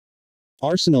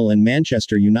Arsenal and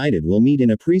Manchester United will meet in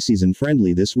a pre-season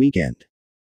friendly this weekend.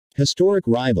 Historic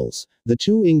rivals, the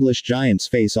two English giants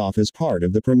face off as part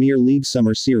of the Premier League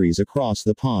summer series across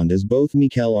the pond as both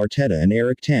Mikel Arteta and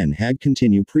Erik ten Hag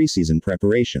continue pre-season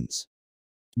preparations.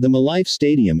 The MetLife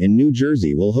Stadium in New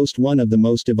Jersey will host one of the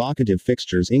most evocative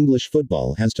fixtures English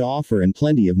football has to offer, and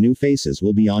plenty of new faces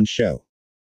will be on show.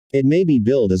 It may be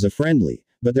billed as a friendly,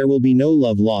 but there will be no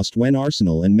love lost when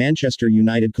Arsenal and Manchester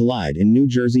United collide in New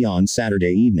Jersey on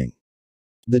Saturday evening.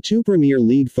 The two Premier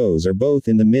League foes are both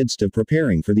in the midst of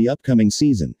preparing for the upcoming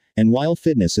season, and while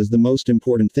fitness is the most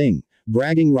important thing,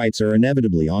 bragging rights are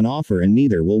inevitably on offer, and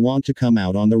neither will want to come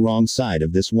out on the wrong side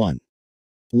of this one.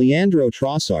 Leandro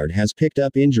Trossard has picked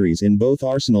up injuries in both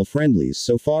Arsenal friendlies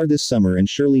so far this summer and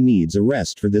surely needs a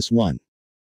rest for this one.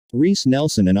 Reiss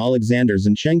Nelson and Alexander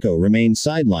Zinchenko remain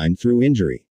sidelined through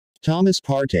injury. Thomas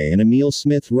Partey and Emile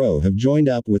Smith-Rowe have joined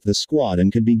up with the squad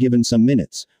and could be given some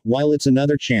minutes, while it's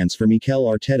another chance for Mikel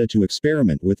Arteta to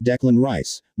experiment with Declan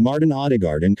Rice, Martin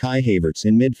Odegaard and Kai Havertz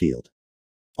in midfield.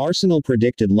 Arsenal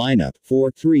predicted lineup: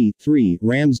 4-3-3,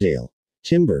 Ramsdale,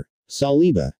 Timber,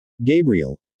 Saliba,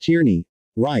 Gabriel, Tierney,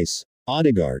 Rice,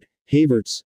 Odegaard,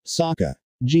 Havertz, Saka,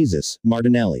 Jesus,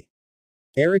 Martinelli.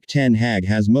 Erik ten Hag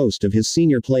has most of his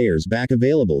senior players back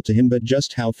available to him, but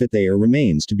just how fit they are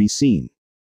remains to be seen.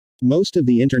 Most of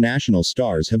the international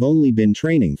stars have only been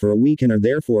training for a week and are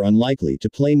therefore unlikely to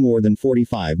play more than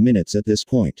 45 minutes at this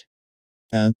point.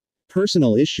 A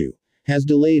personal issue has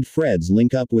delayed Fred's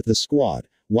link up with the squad,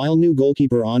 while new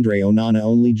goalkeeper Andre Onana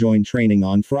only joined training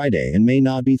on Friday and may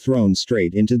not be thrown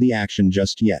straight into the action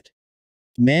just yet.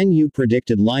 Man U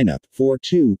predicted lineup: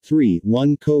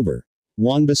 4-2-3-1, Cover,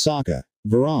 Wan-Bissaka,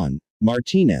 Varane,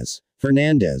 Martinez,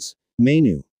 Fernandes,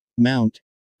 Mainu, Mount,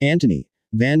 Antony,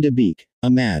 Van de Beek,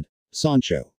 Ahmad,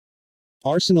 Sancho.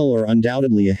 Arsenal are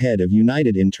undoubtedly ahead of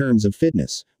United in terms of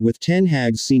fitness, with ten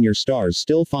Hag's senior stars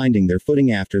still finding their footing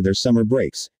after their summer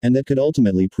breaks, and that could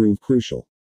ultimately prove crucial.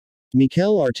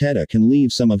 Mikel Arteta can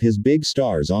leave some of his big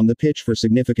stars on the pitch for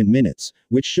significant minutes,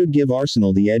 which should give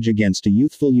Arsenal the edge against a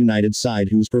youthful United side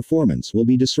whose performance will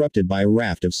be disrupted by a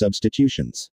raft of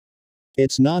substitutions.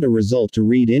 It's not a result to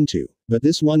read into, but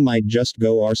this one might just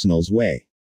go Arsenal's way.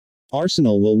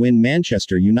 Arsenal will win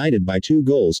Manchester United by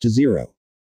 2-0.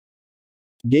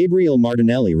 Gabriel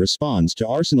Martinelli responds to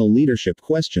Arsenal leadership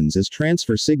questions as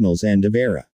transfer signals end of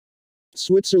era.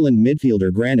 Switzerland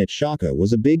midfielder Granit Xhaka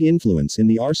was a big influence in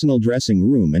the Arsenal dressing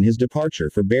room, and his departure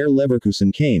for Bayer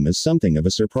Leverkusen came as something of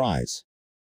a surprise.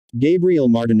 Gabriel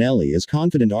Martinelli is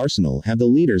confident Arsenal have the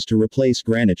leaders to replace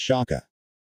Granit Xhaka.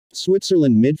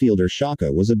 Switzerland midfielder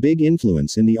Xhaka was a big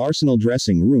influence in the Arsenal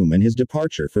dressing room, and his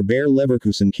departure for Bayer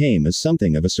Leverkusen came as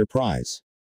something of a surprise.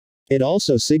 It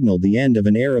also signaled the end of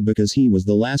an era because he was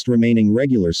the last remaining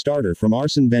regular starter from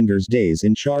Arsene Wenger's days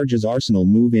in charge as Arsenal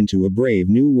move into a brave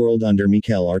new world under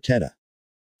Mikel Arteta.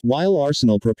 While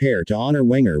Arsenal prepare to honor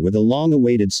Wenger with a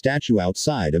long-awaited statue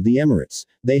outside of the Emirates,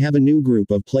 they have a new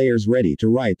group of players ready to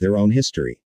write their own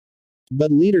history. But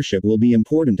leadership will be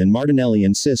important, and Martinelli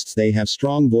insists they have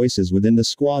strong voices within the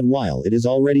squad, while it is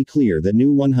already clear that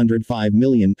new £105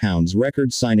 million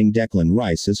record signing Declan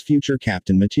Rice is future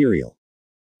captain material.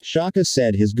 Xhaka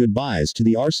said his goodbyes to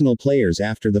the Arsenal players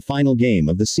after the final game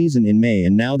of the season in May,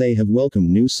 and now they have welcomed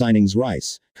new signings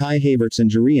Rice, Kai Havertz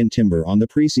and Jurrien Timber on the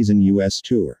preseason US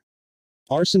tour.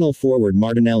 Arsenal forward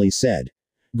Martinelli said,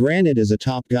 "Granit is a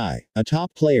top guy, a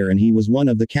top player, and he was one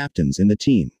of the captains in the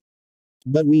team.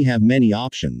 But we have many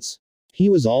options. He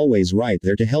was always right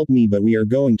there to help me, but we are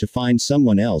going to find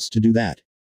someone else to do that.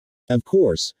 Of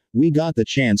course, we got the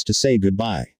chance to say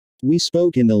goodbye. We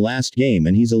spoke in the last game,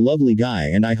 and he's a lovely guy,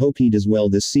 and I hope he does well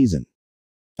this season.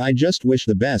 I just wish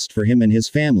the best for him and his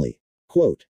family."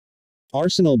 Quote.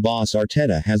 Arsenal boss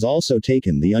Arteta has also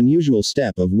taken the unusual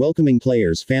step of welcoming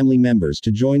players' family members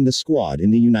to join the squad in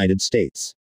the United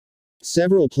States.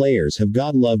 Several players have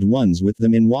got loved ones with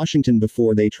them in Washington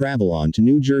before they travel on to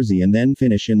New Jersey and then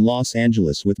finish in Los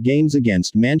Angeles with games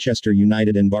against Manchester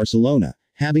United and Barcelona,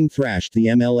 having thrashed the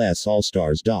MLS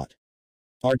All-Stars.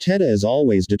 Arteta is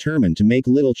always determined to make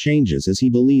little changes as he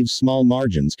believes small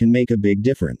margins can make a big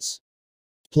difference.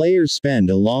 Players spend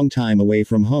a long time away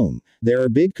from home, there are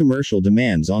big commercial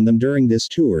demands on them during this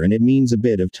tour, and it means a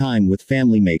bit of time with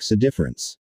family makes a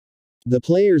difference. The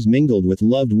players mingled with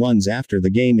loved ones after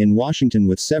the game in Washington,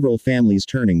 with several families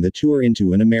turning the tour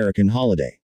into an American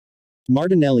holiday.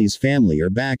 Martinelli's family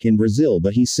are back in Brazil,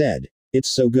 but he said, "It's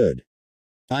so good.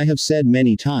 I have said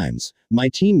many times, my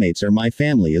teammates are my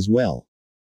family as well.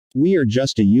 We are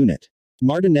just a unit."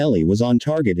 Martinelli was on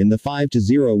target in the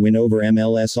 5-0 win over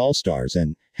MLS All-Stars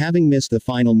and, having missed the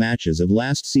final matches of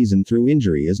last season through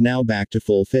injury, is now back to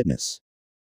full fitness.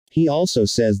 He also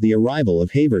says the arrival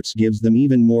of Havertz gives them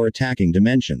even more attacking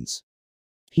dimensions.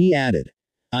 He added,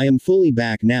 "I am fully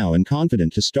back now and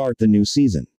confident to start the new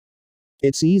season.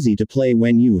 It's easy to play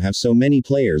when you have so many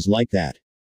players like that.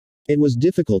 It was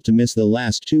difficult to miss the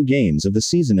last 2 games of the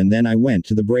season and then I went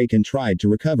to the break and tried to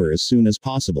recover as soon as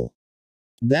possible.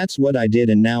 That's what I did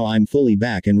and now I'm fully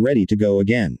back and ready to go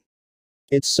again.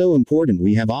 It's so important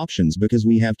we have options because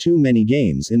we have too many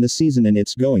games in the season and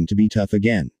it's going to be tough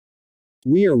again.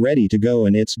 We are ready to go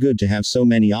and it's good to have so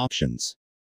many options."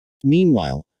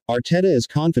 Meanwhile, Arteta is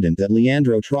confident that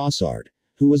Leandro Trossard,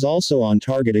 who was also on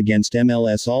target against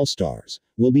MLS All-Stars,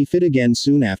 will be fit again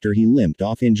soon after he limped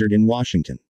off injured in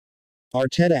Washington.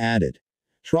 Arteta added,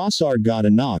 "Trossard got a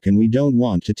knock and we don't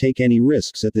want to take any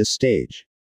risks at this stage.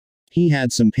 He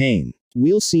had some pain.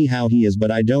 We'll see how he is but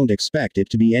I don't expect it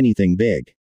to be anything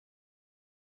big.